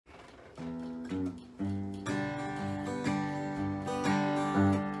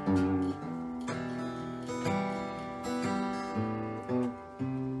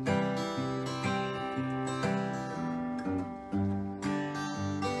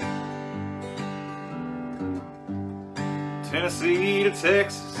Tennessee to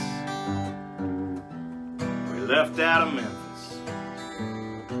Texas, we left out of Memphis.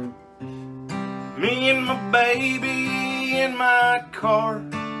 Me and my baby in my car,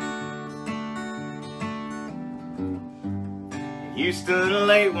 Houston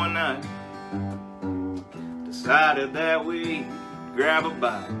late one night, decided that we'd grab a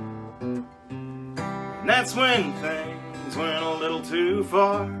bite. And that's when things went a little too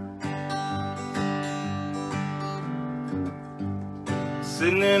far.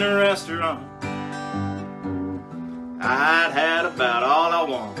 Sitting in a restaurant, I'd had about all I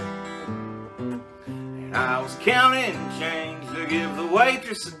wanted, and I was counting change to give the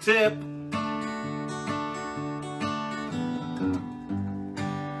waitress a tip.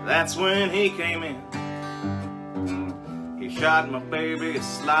 That's when he came in. He shot my baby a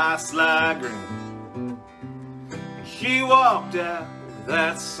sly grin, and she walked out with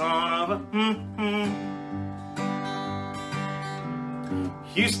that son of a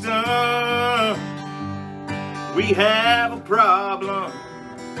Houston, we have a problem.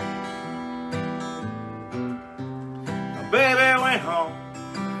 My baby went home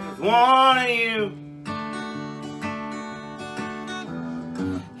with one of you.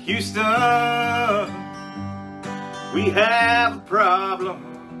 Houston, we have a problem.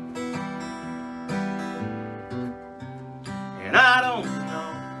 And I don't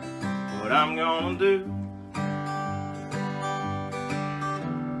know what I'm gonna do.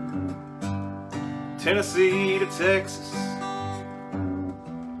 Tennessee to Texas,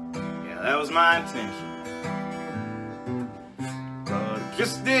 yeah, that was my intention. But it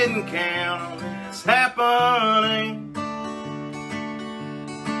just didn't count on this happening.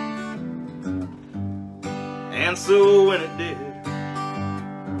 And so when it did,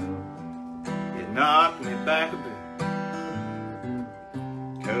 it knocked me back a bit.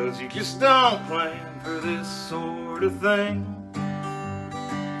 'Cause you just don't plan for this sort of thing.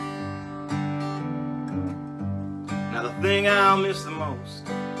 Now the thing I'll miss the most,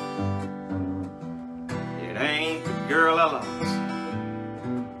 it ain't the girl I lost.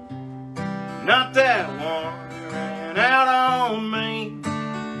 Not that one who ran out on me.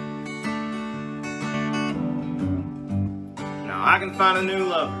 Now I can find a new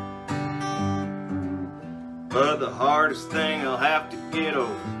lover, but the hardest thing I'll have to get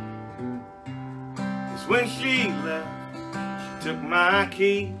over is when she left, she took my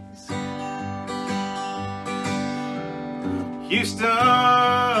keys. Houston,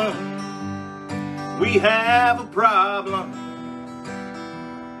 we have a problem.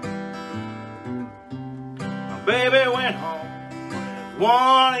 My baby went home with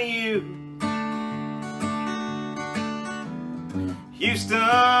one of you.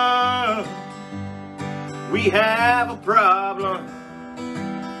 Houston, we have a problem.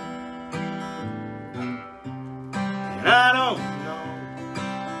 And I don't know,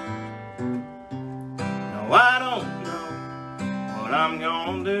 no, I don't know what I'm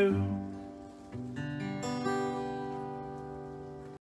gonna do.